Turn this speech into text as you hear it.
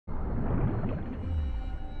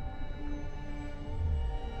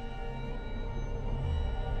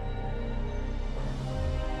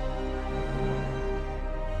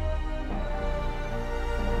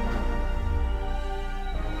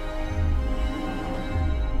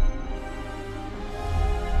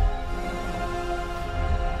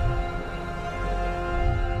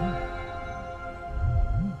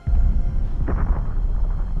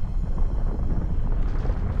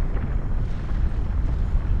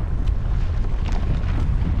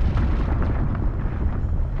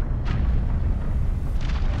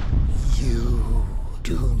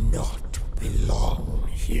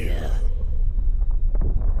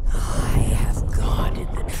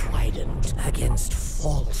against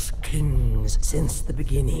false kings since the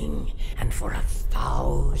beginning, and for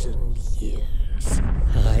 1,000 years.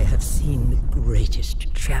 I have seen the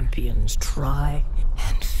greatest champions try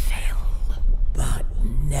and fail, but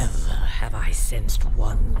never have I sensed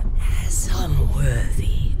one as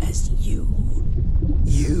unworthy as you.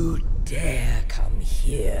 You dare come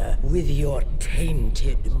here with your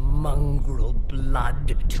tainted mongrel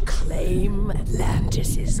blood to claim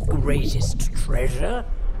Atlantis' greatest treasure?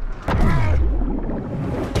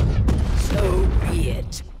 So be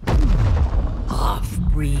it,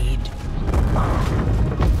 half-breed.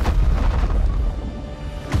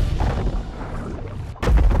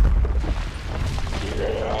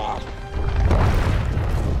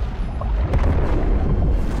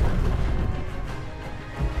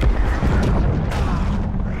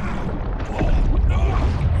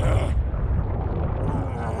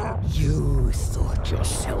 You thought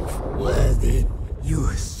yourself worthy. You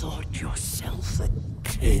thought yourself a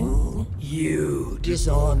king. You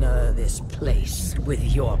dishonor this place with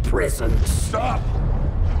your presence. Stop!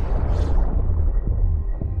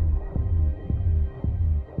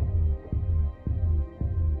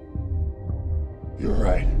 You're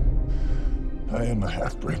right. I am a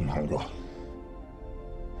half-breed Mongol.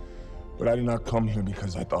 But I did not come here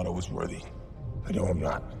because I thought I was worthy. I know I'm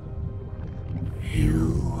not.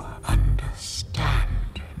 You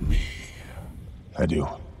understand me. I do.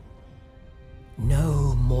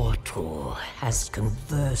 No mortal has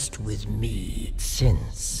conversed with me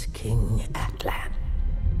since King Atlan.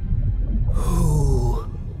 Who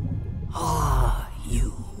are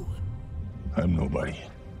you? I'm nobody.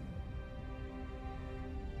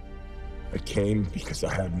 I came because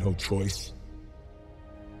I had no choice.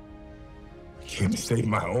 I came to save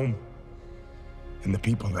my home and the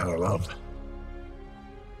people that I love.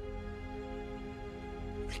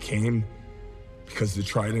 I came because the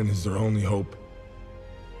Trident is their only hope.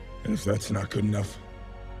 And if that's not good enough,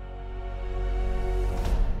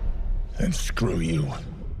 then screw you.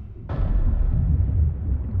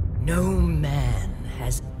 No man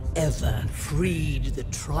has ever freed the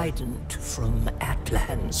Trident from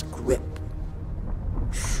Atlan's grip.